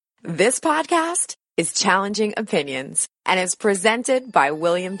This podcast is Challenging Opinions and is presented by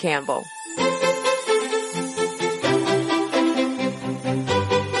William Campbell.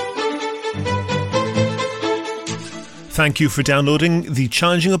 Thank you for downloading the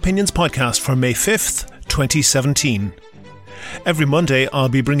Challenging Opinions podcast for May 5th, 2017. Every Monday, I'll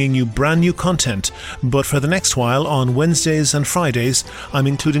be bringing you brand new content, but for the next while, on Wednesdays and Fridays, I'm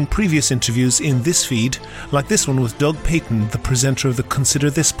including previous interviews in this feed, like this one with Doug Payton, the presenter of the Consider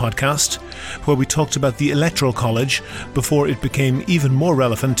This podcast, where we talked about the Electoral College before it became even more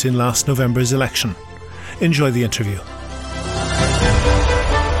relevant in last November's election. Enjoy the interview.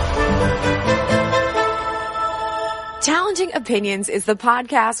 Challenging Opinions is the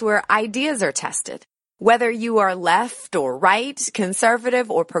podcast where ideas are tested. Whether you are left or right, conservative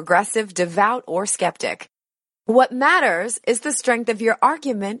or progressive, devout or skeptic. What matters is the strength of your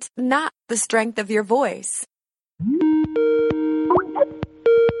argument, not the strength of your voice.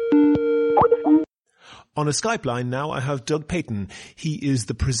 On a Skype line now, I have Doug Payton. He is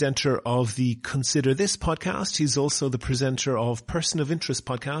the presenter of the Consider This podcast. He's also the presenter of Person of Interest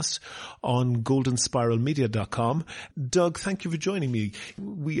podcast on goldenspiralmedia.com. Doug, thank you for joining me.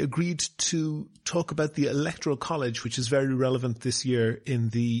 We agreed to talk about the Electoral College, which is very relevant this year in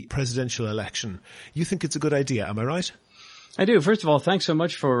the presidential election. You think it's a good idea, am I right? I do. First of all, thanks so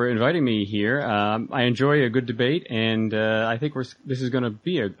much for inviting me here. I enjoy a good debate, and I think this is going to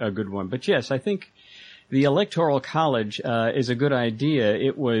be a good one. But yes, I think the Electoral College is a good idea.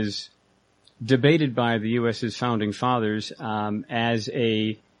 It was debated by the U.S.'s founding fathers as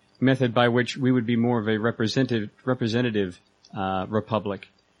a method by which we would be more of a representative republic.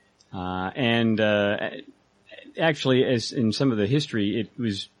 Actually, as in some of the history, it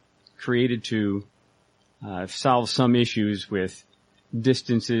was created to solve some issues with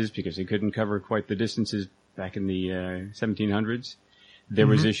distances, because they couldn't cover quite the distances back in the 1700s. There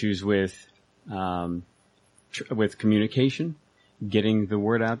was issues with communication, getting the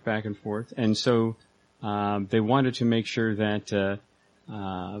word out back and forth, and so they wanted to make sure that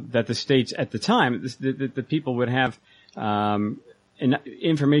that the states at the time, the people would have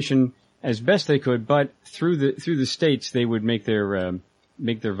information as best they could, but through the states they would make their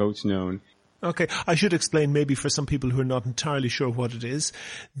votes known. Okay, I should explain maybe for some people who are not entirely sure what it is.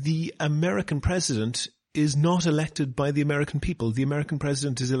 The American president is not elected by the American people. The American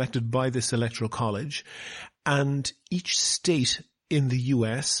president is elected by this Electoral College, and each state in the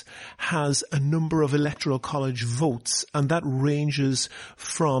US has a number of Electoral College votes, and that ranges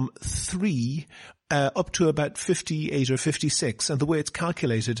from 3 up to about 58 or 56. And the way it's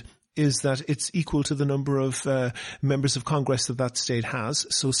calculated is that it's equal to the number of members of Congress that state has.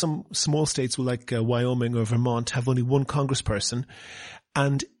 So some small states like Wyoming or Vermont have only one congressperson,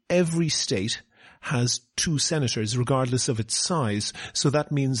 and every state has 2 senators regardless of its size. So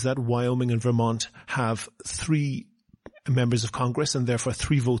that means that Wyoming and Vermont have 3 members of Congress and therefore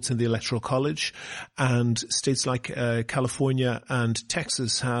 3 votes in the Electoral College. And states like California and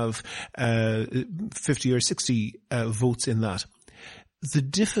Texas have 50 or 60 votes in that. The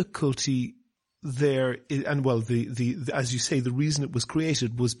difficulty there, and well, as you say, the reason it was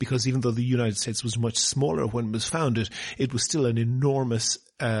created was because even though the United States was much smaller when it was founded, it was still an enormous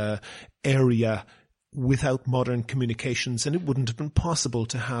area without modern communications, and it wouldn't have been possible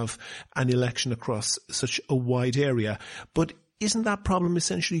to have an election across such a wide area. But isn't that problem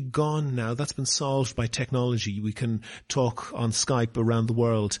essentially gone now? That's been solved by technology. We can talk on Skype around the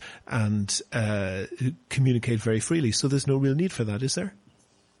world and communicate very freely. So there's no real need for that, is there?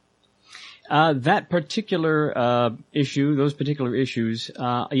 That particular issue, those particular issues,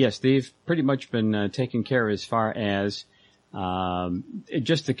 yes, they've pretty much been taken care of as far as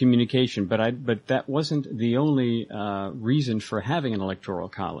just the communication. But that wasn't the only reason for having an electoral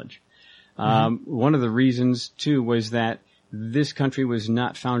college. One of the reasons too was that this country was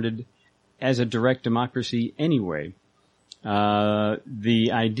not founded as a direct democracy anyway. The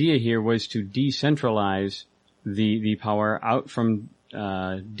idea here was to decentralize the power out from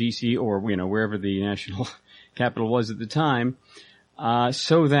D.C. or wherever the national capital was at the time,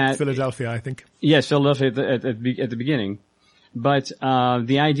 so that Philadelphia, I think. Yes, Philadelphia at the beginning. But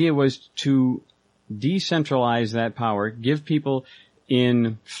the idea was to decentralize that power, give people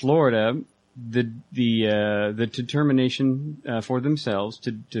in Florida the determination for themselves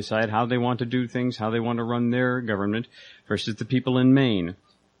to decide how they want to do things, how they want to run their government, versus the people in Maine.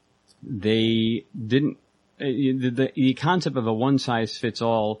 They didn't. The concept of a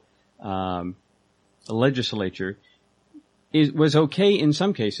one-size-fits-all legislature was okay in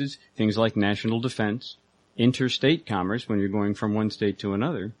some cases, things like national defense, interstate commerce when you're going from one state to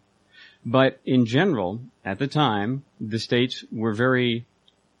another. But in general, at the time, the states were very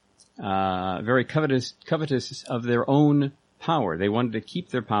very covetous of their own power. They wanted to keep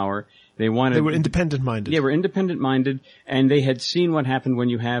their power. They were independent-minded. They were independent-minded, and they had seen what happened when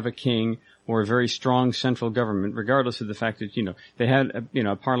you have a king or a very strong central government, regardless of the fact that, they had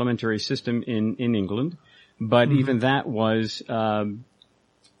a parliamentary system in England, but even that was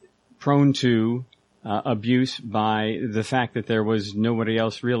prone to abuse by the fact that there was nobody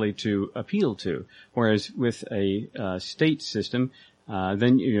else really to appeal to. Whereas with a state system,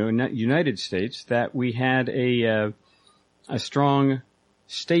 then, United States, that we had a strong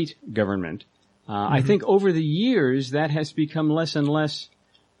state government. I think over the years that has become less and less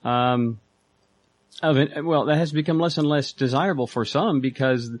that has become less and less desirable for some,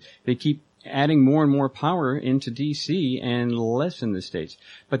 because they keep adding more and more power into DC and less in the states.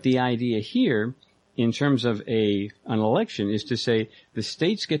 But the idea here, in terms of an election, is to say the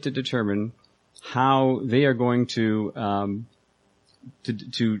states get to determine how they are going to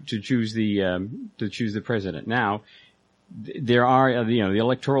choose the president. Now, there are, the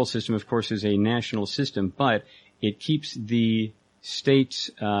electoral system, of course, is a national system, but it keeps the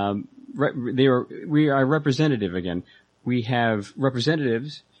states, we are representative again. We have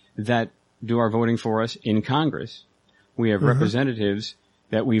representatives that do our voting for us in Congress. We have representatives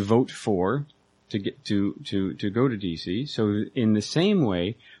that we vote for to get to go to DC. So in the same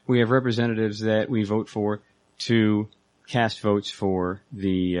way, we have representatives that we vote for to cast votes for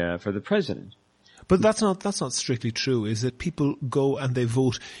the president. But that's not strictly true, is it? People go and they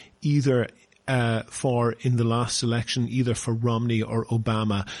vote either in the last election, either for Romney or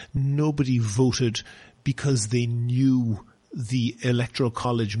Obama. Nobody voted because they knew the Electoral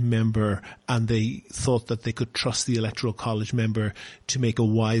College member and they thought that they could trust the Electoral College member to make a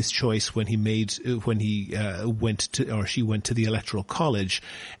wise choice when he went to the Electoral College.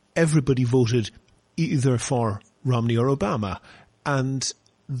 Everybody voted either for Romney or Obama, and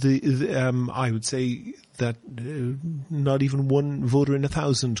I would say that not even one voter in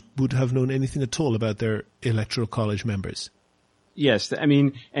 1,000 would have known anything at all about their Electoral College members. Yes, I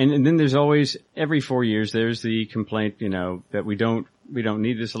mean, and then there's always, every 4 years, there's the complaint, that we don't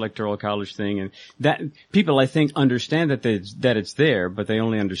need this Electoral College thing, and that people, I think, understand that it's there, but they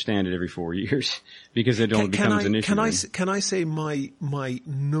only understand it every 4 years because it only becomes an issue. Can I say my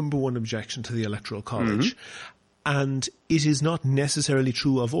number one objection to the Electoral College? And it is not necessarily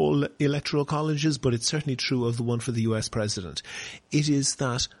true of all electoral colleges, but it's certainly true of the one for the US president. It is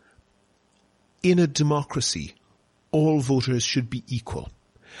that in a democracy, all voters should be equal.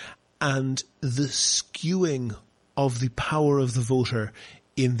 And the skewing of the power of the voter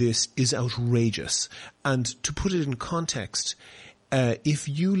in this is outrageous. And to put it in context, if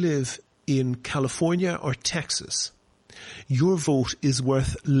you live in California or Texas, your vote is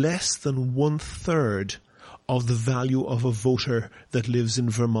worth less than 1/3 of the value of a voter that lives in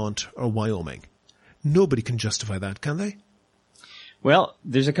Vermont or Wyoming. Nobody can justify that, can they? Well,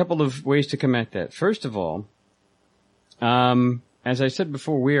 there's a couple of ways to come at that. First of all, as I said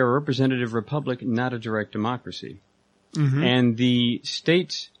before, we are a representative republic, not a direct democracy. And the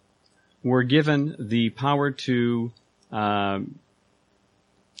states were given the power to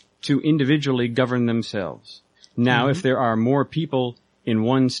individually govern themselves. Now, if there are more people in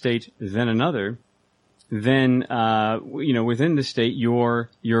one state than another, then, within the state, your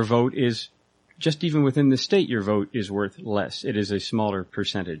vote is, just even within the state, your vote is worth less. It is a smaller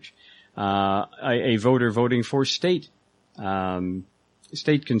percentage. A voter voting for state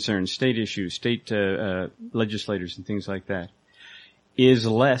concerns, state issues, state, legislators and things like that is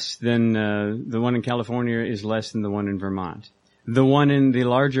less than, the one in California is less than the one in Vermont. The one in the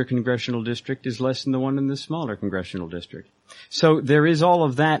larger congressional district is less than the one in the smaller congressional district. So there is all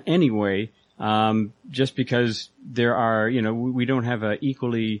of that anyway. Just because there are, we don't have a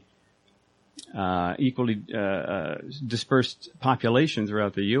equally dispersed population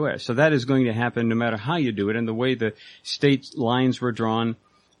throughout the U.S. So that is going to happen no matter how you do it. And the way the state lines were drawn,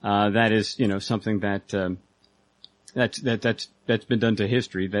 that is, something that's been done to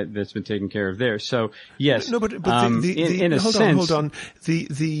history, that's been taken care of there. So yes, no, but in a sense, hold on.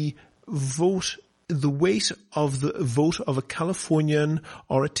 The vote, the weight of the vote of a Californian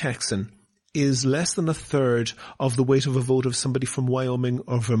or a Texan is less than 1/3 of the weight of a vote of somebody from Wyoming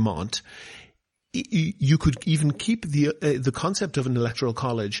or Vermont. You could even keep the concept of an electoral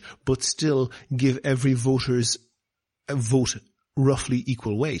college, but still give every voter's vote roughly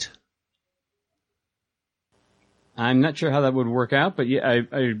equal weight. I'm not sure how that would work out, but yeah,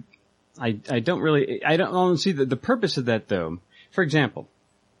 I don't see the purpose of that though. For example,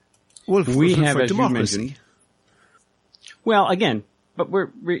 well, we have, for as democracy. you mentioned, well, again, but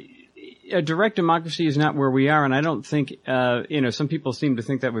a direct democracy is not where we are, and I don't think, some people seem to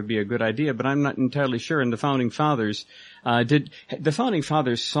think that would be a good idea, but I'm not entirely sure. And the Founding Fathers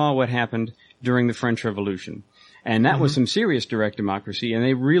saw what happened during the French Revolution, and that was some serious direct democracy, and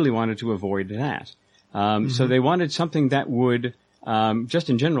they really wanted to avoid that. So they wanted something that would, just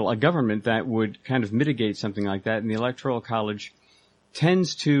in general, a government that would kind of mitigate something like that, and the Electoral College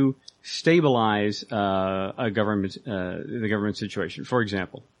tends to stabilize the government situation. For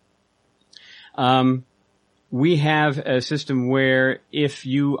example, we have a system where if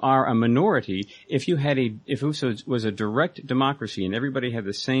you are a minority, if it was a direct democracy and everybody had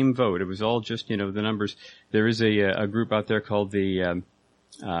the same vote, it was all just, the numbers. There is a group out there called the, you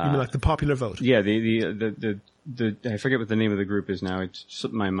mean like the popular vote? Yeah, the I forget what the name of the group is now. It's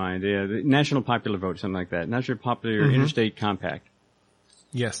slipped my mind. Yeah, the National Popular Vote, something like that. National Popular Interstate Compact.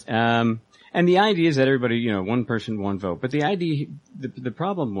 Yes. And the idea is that everybody, one person, one vote. But the idea, the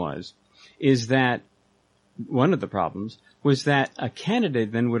problem is that one of the problems was that a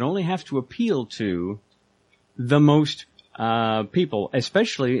candidate then would only have to appeal to the most people,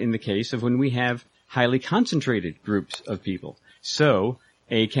 especially in the case of when we have highly concentrated groups of people. So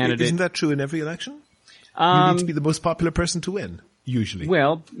a candidate... Isn't that true in every election? You need to be the most popular person to win, usually.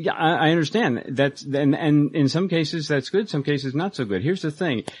 Well, yeah, I understand. And in some cases that's good, some cases not so good. Here's the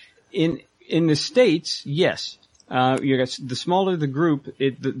thing. In the States, yes. The smaller the group,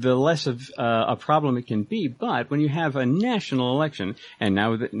 the less of a problem it can be. But when you have a national election, and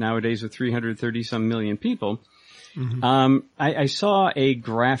nowadays with 330 some million people, I saw a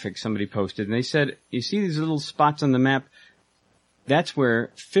graphic somebody posted, and they said, you see these little spots on the map? That's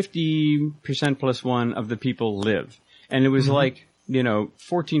where 50% plus one of the people live. And it was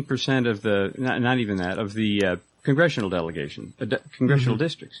 14% of the, not even that, of the congressional delegation, congressional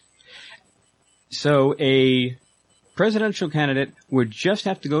districts. So a presidential candidate would just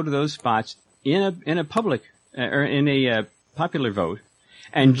have to go to those spots in a public, or in a popular vote,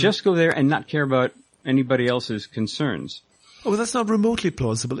 and just go there and not care about anybody else's concerns. Oh, well, that's not remotely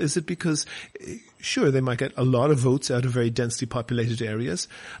plausible, is it? Because, sure, they might get a lot of votes out of very densely populated areas,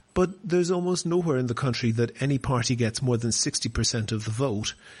 but there's almost nowhere in the country that any party gets more than 60% of the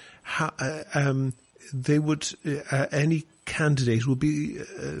vote. Any candidate would be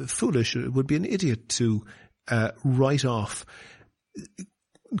foolish, it would be an idiot to write off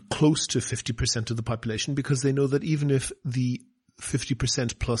close to 50% of the population, because they know that even if the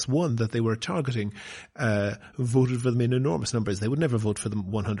 50% plus one that they were targeting voted for them in enormous numbers, they would never vote for them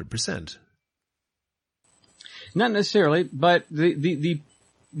 100%. Not necessarily, but the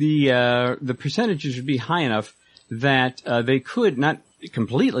percentages would be high enough that they could not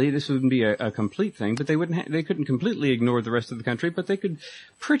completely. This wouldn't be a complete thing, but they couldn't completely ignore the rest of the country, but they could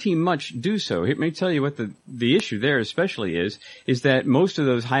pretty much do so. Let me tell you what the issue there especially is that most of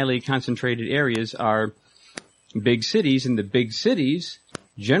those highly concentrated areas are big cities, and the big cities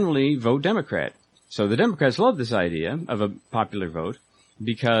generally vote Democrat. So the Democrats love this idea of a popular vote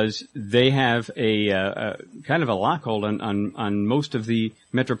because they have a kind of a lockhold on most of the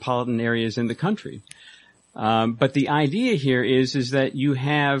metropolitan areas in the country. But the idea here is that you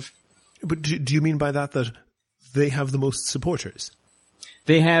have... But do you mean by that they have the most supporters?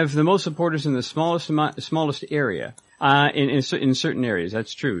 They have the most supporters in the smallest area, in certain areas.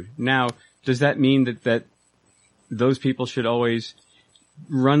 That's true. Now, does that mean that those people should always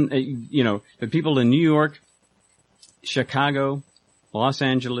run, the people in New York, Chicago, Los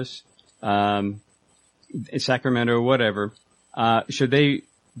Angeles, Sacramento, whatever, should they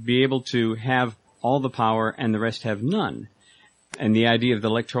be able to have all the power and the rest have none? And the idea of the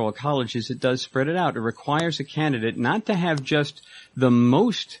Electoral College is it does spread it out. It requires a candidate not to have just the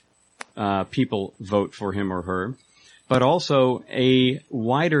most people vote for him or her, but also a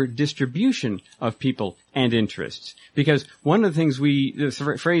wider distribution of people and interests. Because one of the things the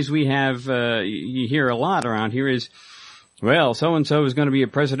phrase we have, you hear a lot around here is, well, so-and-so is going to be a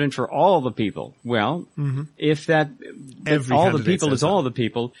president for all the people. Well, if all the people is all the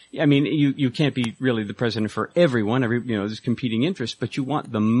people, I mean, you can't be really the president for everyone, there's competing interests, but you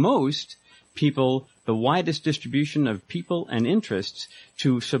want the most people, the widest distribution of people and interests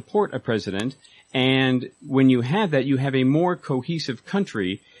to support a president. And when you have that, you have a more cohesive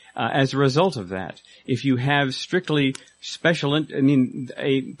country as a result of that. If you have strictly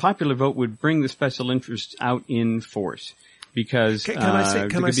a popular vote would bring the special interests out in force. Because can I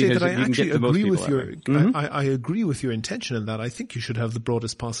say that I actually agree with your I agree with your intention in that. I think you should have the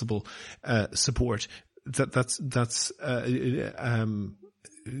broadest possible support. That's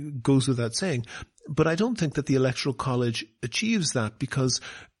goes without saying. But I don't think that the Electoral College achieves that, because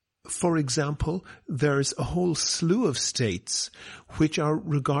for example, there's a whole slew of states which are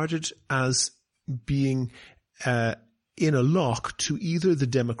regarded as being in a lock to either the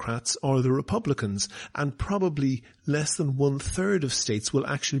Democrats or the Republicans, and probably less than 1/3 of states will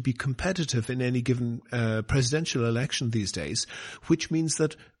actually be competitive in any given presidential election these days, which means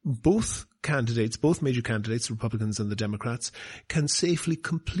that both major candidates, Republicans and the Democrats, can safely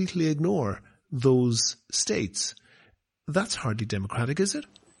completely ignore those states. That's hardly democratic, is it?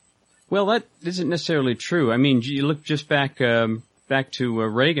 Well, that isn't necessarily true. I mean, you look just back to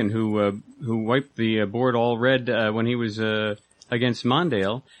Reagan, who wiped the board all red when he was against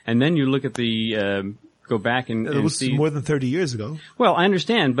Mondale, and then you look at the go back and it was see more than 30 years ago. Well, I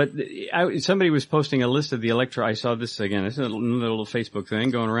understand, but somebody was posting a list of the Electoral. I saw this again. It's a little Facebook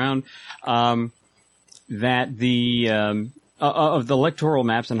thing going around that the of the electoral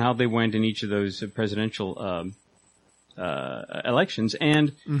maps and how they went in each of those presidential elections.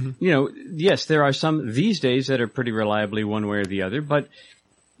 And, yes, there are some these days that are pretty reliably one way or the other, but,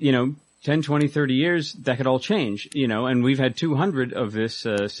 10, 20, 30 years, that could all change, and we've had 200 of this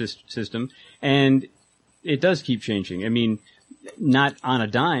system, and it does keep changing. I mean, not on a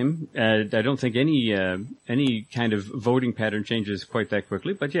dime. I don't think any kind of voting pattern changes quite that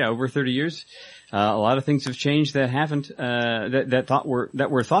quickly, but yeah, over 30 years, a lot of things have changed that haven't, that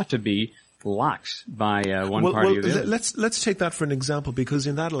were thought to be locks by one party or the other. Let's take that for an example, because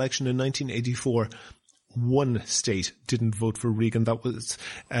in that election in 1984, one state didn't vote for Reagan. That was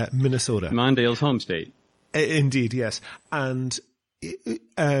Minnesota. Mondale's home state. Indeed, yes. And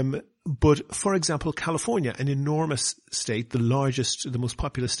but for example, California, an enormous state, the largest, the most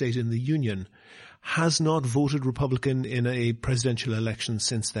populous state in the Union, has not voted Republican in a presidential election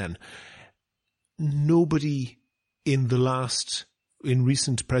since then. Nobody in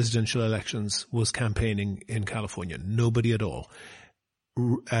recent presidential elections was campaigning in California. Nobody at all.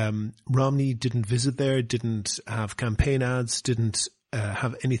 Romney didn't visit there, didn't have campaign ads, didn't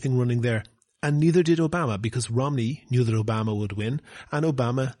have anything running there. And neither did Obama, because Romney knew that Obama would win, and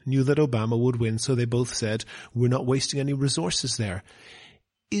Obama knew that Obama would win, so they both said, we're not wasting any resources there.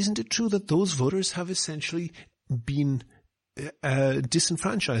 Isn't it true that those voters have essentially been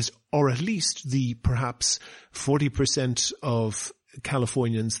disenfranchised, or at least the perhaps 40% of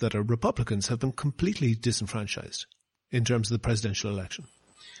Californians that are Republicans have been completely disenfranchised in terms of the presidential election?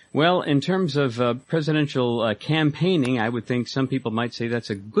 Well, in terms of presidential campaigning, I would think some people might say that's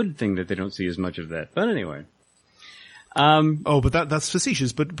a good thing that they don't see as much of that. But anyway. But that's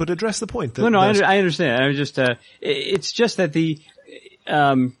facetious, but address the point. I understand. I just, it's just that the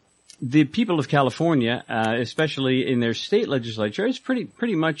people of California, especially in their state legislature, has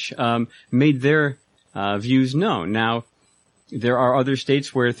pretty much made their views known. Now, there are other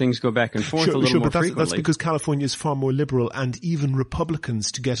states where things go back and forth a little more frequently. That's because California is far more liberal, and even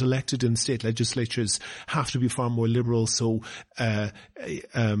Republicans, to get elected in state legislatures, have to be far more liberal. So Arnold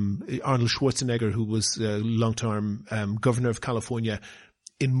Schwarzenegger, who was long-term governor of California,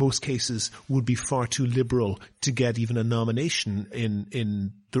 in most cases would be far too liberal to get even a nomination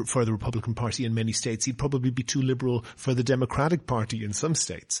for the Republican Party in many states. He'd probably be too liberal for the Democratic Party in some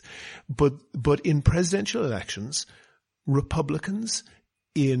states. But in presidential elections, Republicans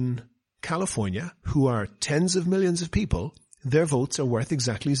in California, who are tens of millions of people, their votes are worth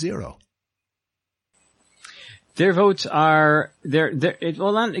exactly zero. Their votes are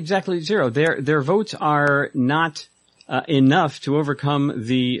not exactly zero. Their votes are not enough to overcome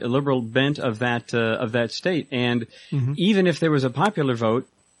the liberal bent of that state. And even if there was a popular vote,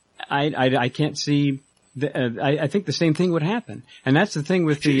 I can't see. I think the same thing would happen. And that's the thing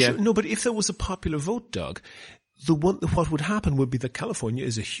with the. No, but if there was a popular vote, Doug, what would happen would be that California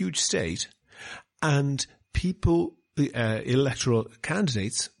is a huge state, and people, electoral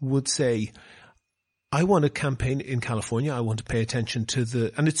candidates would say, I want to campaign in California. I want to pay attention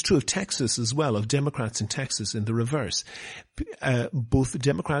to and it's true of Texas as well, of Democrats in Texas in the reverse. Both the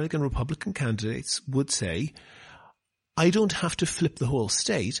Democratic and Republican candidates would say, I don't have to flip the whole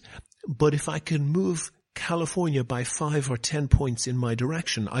state, but if I can move California by 5 or 10 points in my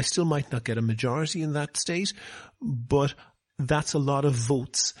direction, I still might not get a majority in that state, but that's a lot of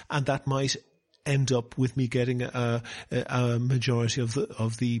votes, and that might end up with me getting a majority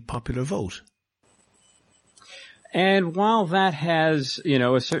of the popular vote. And while that has,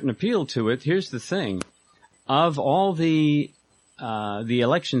 a certain appeal to it, here's the thing. Of all the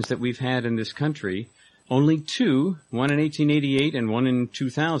elections that we've had in this country, only two, one in 1888 and one in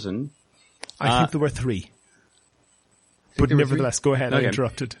 2000. I think there were three. But nevertheless, go ahead. Okay. I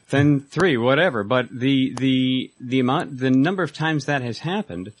interrupted. Then three, whatever. But the number of times that has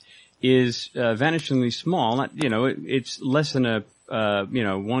happened is vanishingly small. It's less than a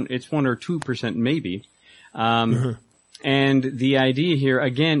it's 1 or 2% maybe. And the idea here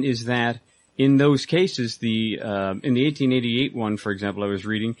again is that in those cases, in the 1888 one, for example, I was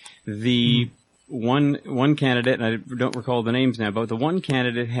reading, the one candidate, and I don't recall the names now, but the one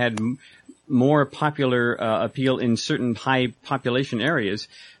candidate had more popular appeal in certain high population areas,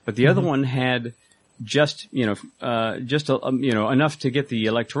 but the other one had just enough to get the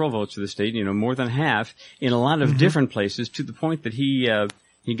electoral votes of the state, more than half in a lot of different places, to the point that he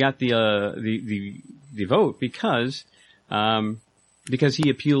got the vote because he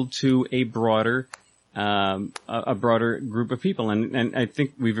appealed to a broader group of people, and I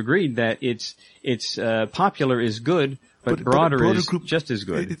think we've agreed that it's popular is good, but broader is group, just as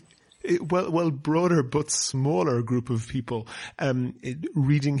good. Broader but smaller group of people.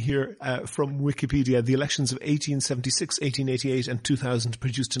 Reading here from Wikipedia, the elections of 1876, 1888, and 2000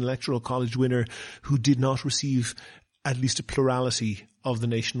 produced an electoral college winner who did not receive at least a plurality of the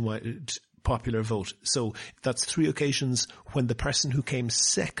nationwide popular vote. So that's 3 occasions when the person who came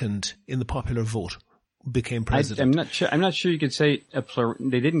second in the popular vote became president. I'm not sure you could say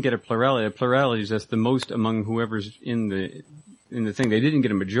they didn't get a plurality. A plurality is just the most among whoever's in the thing. They didn't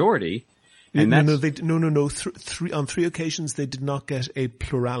get a majority. And on 3 occasions they did not get a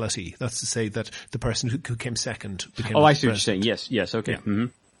plurality. That's to say that the person who came second became I see what you're saying. Yes, okay. Yeah. Mm-hmm.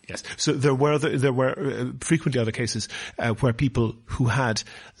 Yes. So there were frequently other cases where people who had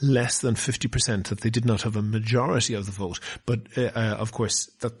less than 50%, that they did not have a majority of the vote. But of course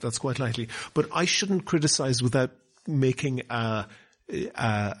that's quite likely. But I shouldn't criticize without making a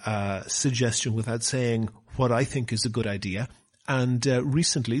suggestion, without saying what I think is a good idea. And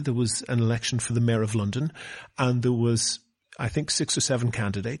recently there was an election for the Mayor of London, and there was, I think, 6 or 7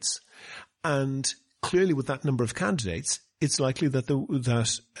 candidates. And clearly with that number of candidates, it's likely that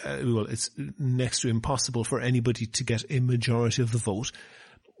it's next to impossible for anybody to get a majority of the vote.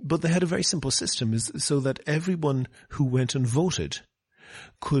 But they had a very simple system, so that everyone who went and voted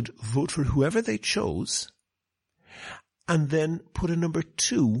could vote for whoever they chose, and then put a number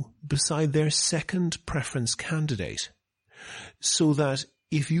 2 beside their second preference candidate. So that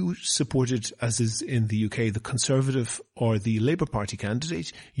if you supported, as is in the UK, the Conservative or the Labour Party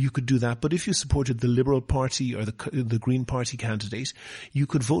candidate, you could do that. But if you supported the Liberal Party or the Green Party candidate, you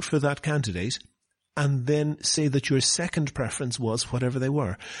could vote for that candidate and then say that your second preference was whatever they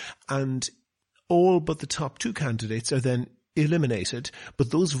were. And all but the top 2 candidates are then eliminated,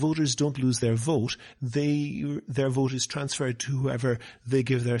 but those voters don't lose their vote. Their vote is transferred to whoever they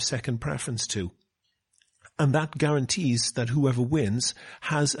give their second preference to. And that guarantees that whoever wins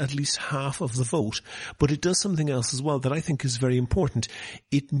has at least half of the vote. But it does something else as well that I think is very important.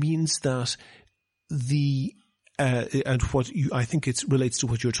 It means that I think it relates to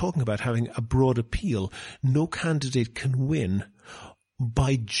what you're talking about, having a broad appeal. No candidate can win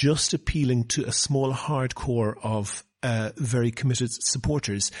by just appealing to a small hardcore of very committed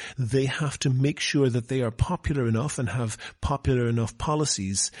supporters. They have to make sure that they are popular enough and have popular enough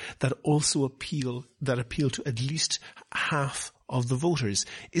policies that also appeal to at least half of the voters.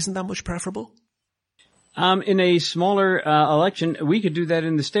 Isn't that much preferable? In a smaller election, we could do that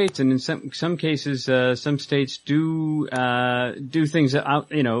in the states, and in some cases, some states do things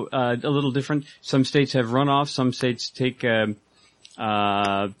out, a little different. Some states have runoffs. Some states take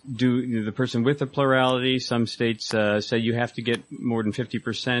do the person with a plurality. Some states say you have to get more than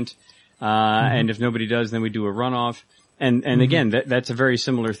 50%, and if nobody does, then we do a runoff. And again, that's a very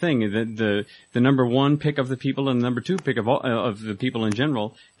similar thing. The number 1 pick of the people and the number 2 pick of the people in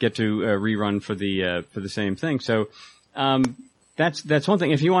general get to rerun for the same thing. So that's one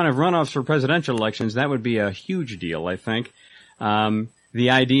thing. If you want to have runoffs for presidential elections, that would be a huge deal, I think. The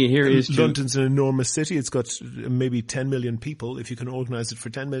idea here is London's an enormous city. It's got maybe 10 million people. If you can organize it for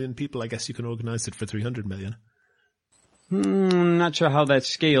 10 million people, I guess you can organize it for 300 million. Not sure how that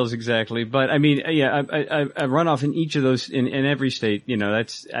scales exactly, but I mean, yeah, a runoff in each of those, in every state,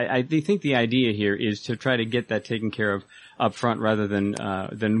 I think the idea here is to try to get that taken care of up front rather than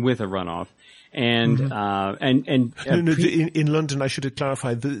with a runoff. And, in London, I should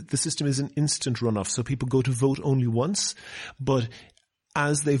clarify, the system is an instant runoff, so people go to vote only once, but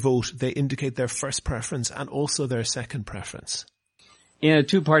as they vote, they indicate their first preference and also their second preference. In a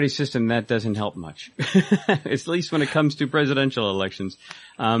 2-party system, that doesn't help much. At least when it comes to presidential elections.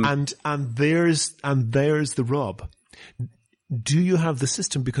 And there's the rub. Do you have the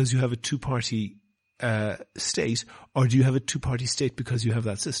system because you have a 2-party state, or do you have a 2-party state because you have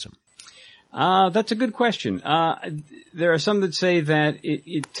that system? That's a good question. There are some that say that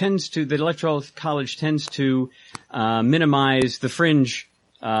the Electoral College tends to minimize the fringe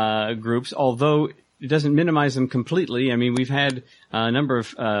groups, although minimize them completely. I mean, we've had a number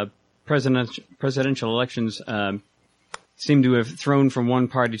of presidential elections seem to have thrown from one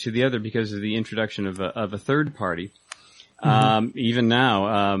party to the other because of the introduction of a third party. Even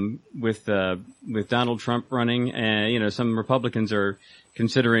now, with Donald Trump running, some Republicans are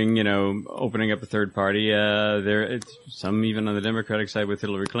considering, opening up a third party. Some even on the Democratic side with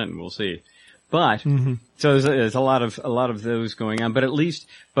Hillary Clinton. We'll see. But, so there's a lot of those going on, but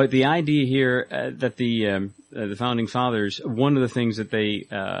the idea here, that the founding fathers, one of the things that they,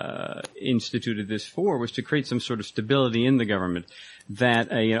 instituted this for was to create some sort of stability in the government,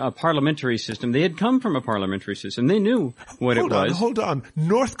 that a parliamentary system, they had come from a parliamentary system, they knew what it was. Hold on.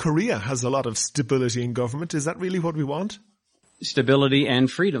 North Korea has a lot of stability in government. Is that really what we want? Stability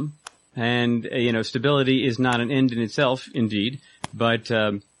and freedom. And, stability is not an end in itself, indeed, but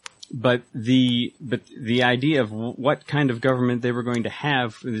the idea of what kind of government they were going to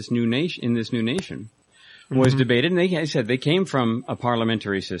have in this new nation was debated. And they came from a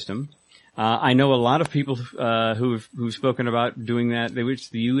parliamentary system. I know a lot of people, who've spoken about doing that. They wish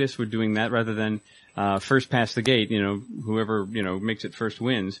the U.S. were doing that rather than, first past the gate, whoever, makes it first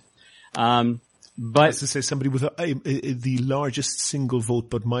wins. But that's to say, somebody with the largest single vote,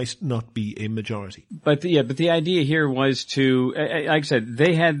 but might not be a majority. But the idea here was to, like I said,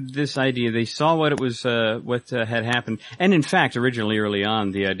 they had this idea. They saw what it was, what had happened, and in fact, originally, early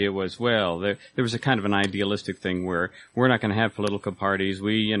on, the idea was, well, there was a kind of an idealistic thing where we're not going to have political parties.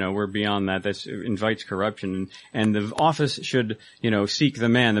 We're beyond that. That invites corruption, and the office should, seek the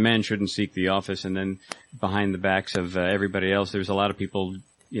man. The man shouldn't seek the office, and then behind the backs of everybody else, there's a lot of people,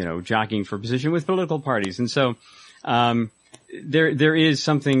 jockeying for position with political parties. And so, there is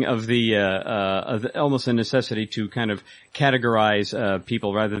something of almost a necessity to kind of categorize,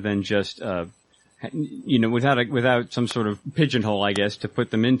 people rather than just, without some sort of pigeonhole, I guess, to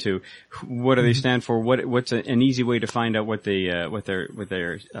put them into. What do they stand for? What's an easy way to find out what they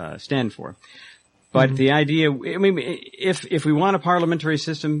stand for? But the idea, I mean, if we want a parliamentary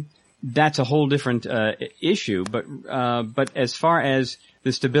system, that's a whole different, issue. But as far as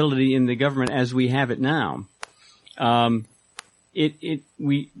the stability in the government as we have it now, the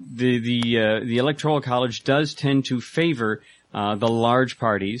Electoral College does tend to favor, the large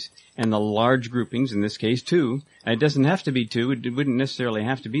parties and the large groupings, in this case two. And it doesn't have to be two. It wouldn't necessarily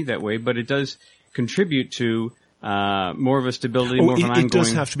have to be that way, but it does contribute to, more of a stability, more of an ongoing. It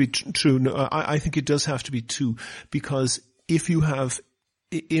does have to be true. No, I think it does have to be two, because if you have,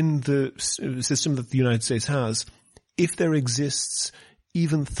 in the system that the United States has, if there exists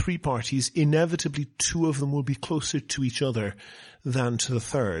even three parties, inevitably two of them will be closer to each other than to the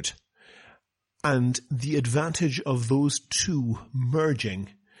third. And the advantage of those two merging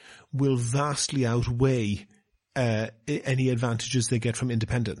will vastly outweigh any advantages they get from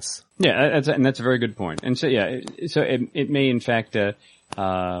independence. Yeah, that's a very good point. And so, it may in fact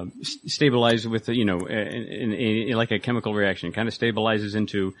stabilize with in like a chemical reaction. It kind of stabilizes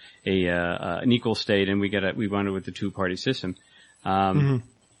into an equal state, and we wind up with the two-party system. And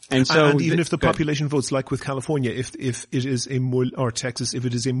so, and even if the population votes, like with California, if it is or Texas, if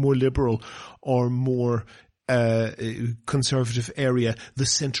it is a more liberal or more conservative area, the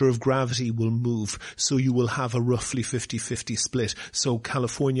center of gravity will move. So you will have a roughly 50-50 split. So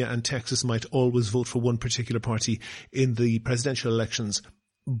California and Texas might always vote for one particular party in the presidential elections,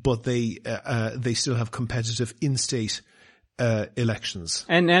 but they still have competitive in-state elections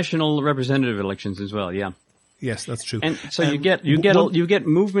and national representative elections as well. Yeah. Yes, that's true. And so you get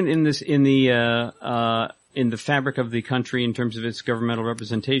movement in this, in the fabric of the country in terms of its governmental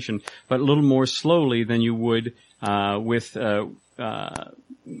representation, but a little more slowly than you would, with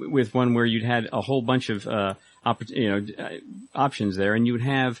one where you'd had a whole bunch of, options there, and you would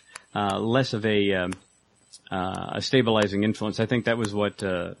have, less of a stabilizing influence. I think that was what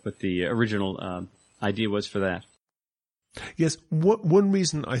the original, idea was for that. Yes. One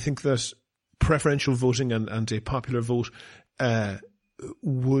reason I think that preferential voting and a popular vote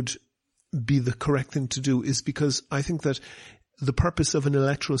would be the correct thing to do is because I think that the purpose of an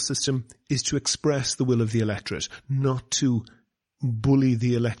electoral system is to express the will of the electorate, not to bully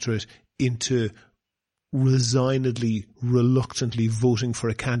the electorate into resignedly, reluctantly voting for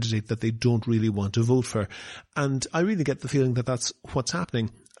a candidate that they don't really want to vote for. And I really get the feeling that that's what's happening.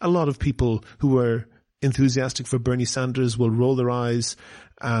 A lot of people who are enthusiastic for Bernie Sanders will roll their eyes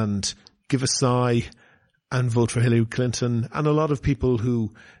and give a sigh and vote for Hillary Clinton. And a lot of people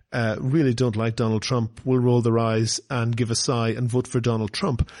who really don't like Donald Trump will roll their eyes and give a sigh and vote for Donald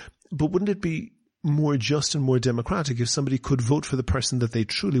Trump. But wouldn't it be more just and more democratic if somebody could vote for the person that they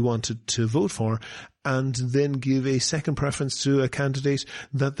truly wanted to vote for and then give a second preference to a candidate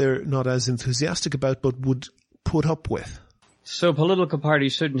that they're not as enthusiastic about but would put up with. So political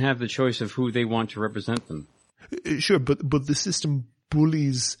parties shouldn't have the choice of who they want to represent them. Sure, but the system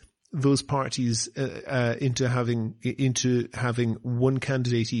bullies those parties into having one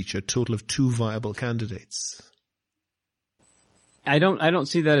candidate each, a total of 2 viable candidates. I don't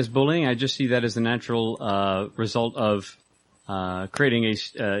see that as bullying. I just see that as the natural result of creating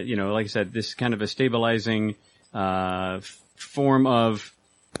like I said, this kind of a stabilizing form of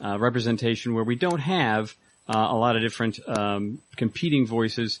representation where we don't have a lot of different competing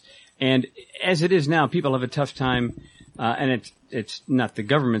voices. And as it is now, people have a tough time, and it's not the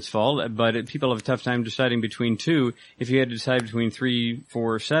government's fault, but people have a tough time deciding between 2. If you had to decide between 3,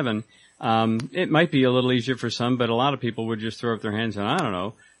 4, 7. It might be a little easier for some, but a lot of people would just throw up their hands and I don't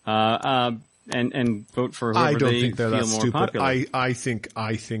know, and vote for whoever they feel more stupid. popular. I think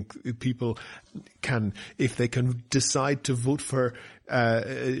people can, if they can decide to vote for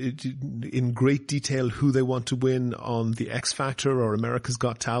in great detail who they want to win on the X Factor or America's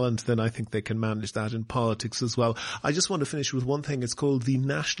Got Talent, then I think they can manage that in politics as well. I just want to finish with one thing. It's called the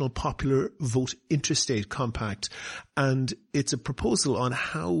National Popular Vote Interstate Compact, and it's a proposal on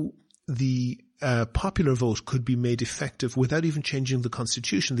how the popular vote could be made effective without even changing the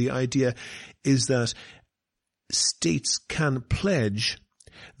constitution. The idea is that states can pledge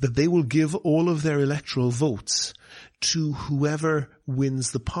that they will give all of their electoral votes to whoever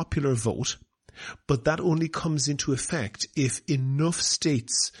wins the popular vote, but that only comes into effect if enough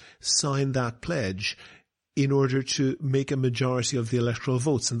states sign that pledge in order to make a majority of the electoral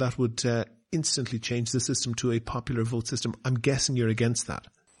votes, and that would instantly change the system to a popular vote system. I'm guessing you're against that.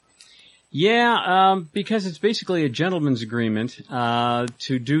 Yeah, because it's basically a gentleman's agreement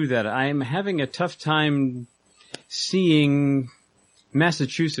to do that. I'm having a tough time seeing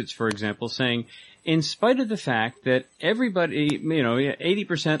Massachusetts, for example, saying, in spite of the fact that everybody,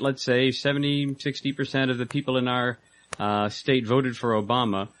 80%, let's say, 70, 60% of the people in our state voted for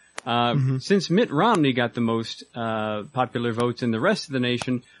Obama, since Mitt Romney got the most popular votes in the rest of the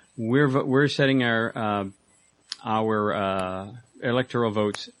nation, we're setting our electoral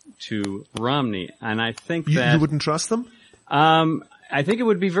votes to Romney, and I think that you wouldn't trust them. I think it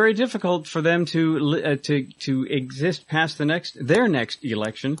would be very difficult for them to exist past their next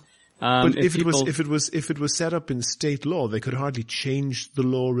election. But if it was set up in state law, they could hardly change the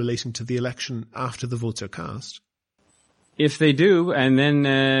law relating to the election after the votes are cast. If they do, and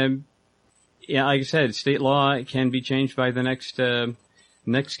then like I said, state law can be changed by the next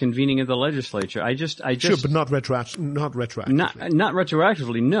convening of the legislature. I just sure, but not retroactively. Not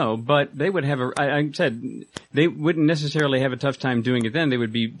retroactively, no. But they would have I said they wouldn't necessarily have a tough time doing it then.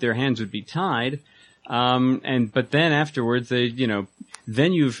 Their hands would be tied. But then afterwards,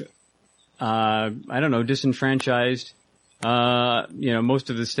 then you've disenfranchised most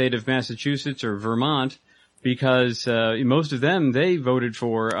of the state of Massachusetts or Vermont, because most of them, they voted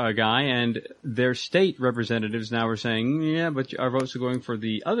for a guy, and their state representatives now are saying, yeah, but our votes are going for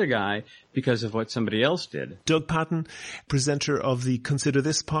the other guy because of what somebody else did. Doug Payton, presenter of the Consider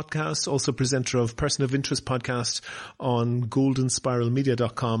This podcast, also presenter of Person of Interest podcast on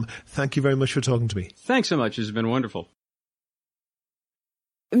goldenspiralmedia.com. Thank you very much for talking to me. Thanks so much. It's been wonderful.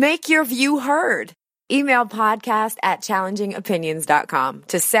 Make your view heard. Email podcast@challengingopinions.com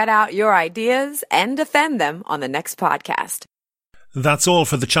to set out your ideas and defend them on the next podcast. That's all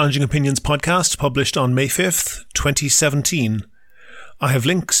for the Challenging Opinions podcast, published on May 5th, 2017. I have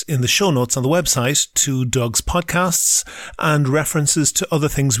links in the show notes on the website to Doug's podcasts and references to other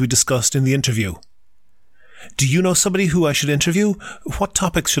things we discussed in the interview. Do you know somebody who I should interview? What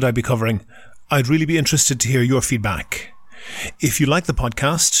topics should I be covering? I'd really be interested to hear your feedback. If you like the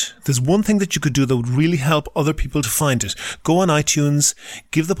podcast, there's one thing that you could do that would really help other people to find it. Go on iTunes,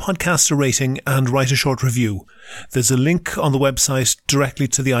 give the podcast a rating, and write a short review. There's a link on the website directly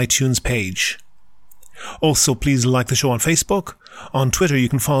to the iTunes page. Also, please like the show on Facebook. On Twitter, you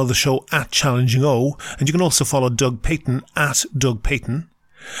can follow the show @ChallengingO, and you can also follow Doug Payton @DougPayton.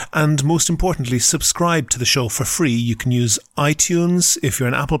 And most importantly, subscribe to the show for free. You can use iTunes if you're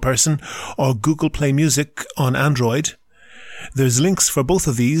an Apple person, or Google Play Music on Android. There's links for both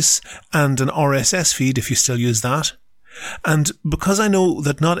of these and an RSS feed if you still use that. And because I know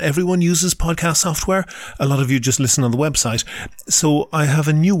that not everyone uses podcast software, a lot of you just listen on the website. So I have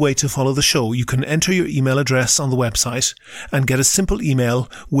a new way to follow the show. You can enter your email address on the website and get a simple email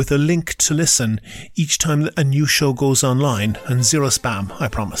with a link to listen each time a new show goes online, and zero spam, I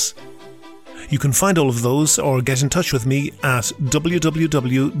promise. You can find all of those or get in touch with me at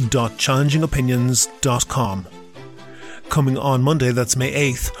www.challengingopinions.com. Coming on Monday, that's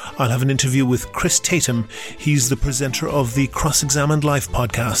May 8th, I'll have an interview with Chris Tatum. He's the presenter of the Cross-Examined Life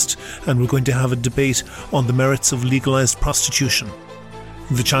podcast, and we're going to have a debate on the merits of legalised prostitution.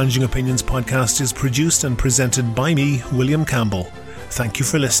 The Challenging Opinions podcast is produced and presented by me, William Campbell. Thank you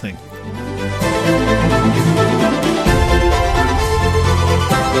for listening.